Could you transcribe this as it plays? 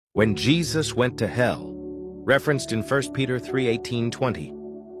When Jesus went to hell, referenced in 1 Peter 3:18-20,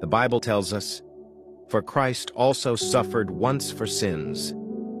 the Bible tells us, "For Christ also suffered once for sins,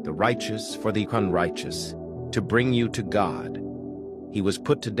 the righteous for the unrighteous, to bring you to God. He was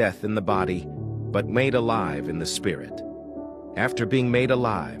put to death in the body, but made alive in the spirit. After being made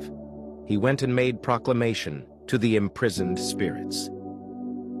alive, he went and made proclamation to the imprisoned spirits."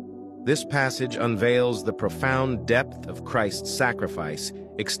 This passage unveils the profound depth of Christ's sacrifice,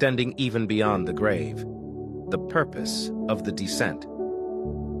 extending even beyond the grave. The purpose of the descent.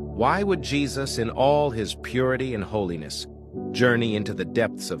 Why would Jesus, in all his purity and holiness, journey into the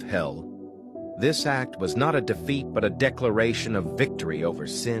depths of hell? This act was not a defeat but a declaration of victory over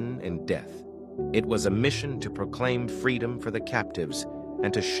sin and death. It was a mission to proclaim freedom for the captives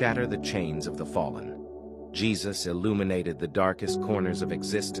and to shatter the chains of the fallen. Jesus illuminated the darkest corners of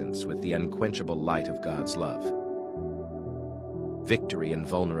existence with the unquenchable light of God's love. Victory and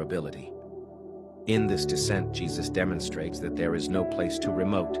vulnerability. In this descent, Jesus demonstrates that there is no place too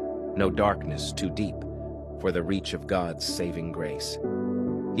remote, no darkness too deep, for the reach of God's saving grace.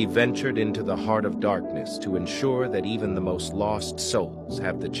 He ventured into the heart of darkness to ensure that even the most lost souls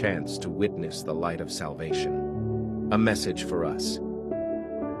have the chance to witness the light of salvation. A message for us.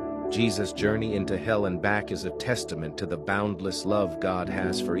 Jesus' journey into hell and back is a testament to the boundless love God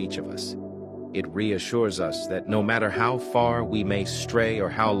has for each of us. It reassures us that no matter how far we may stray or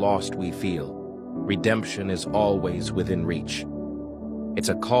how lost we feel, redemption is always within reach. It's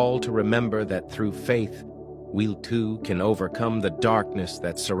a call to remember that through faith, we too can overcome the darkness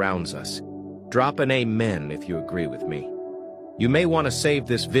that surrounds us. Drop an amen if you agree with me. You may want to save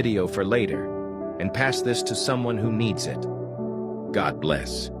this video for later and pass this to someone who needs it. God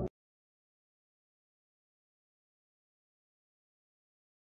bless.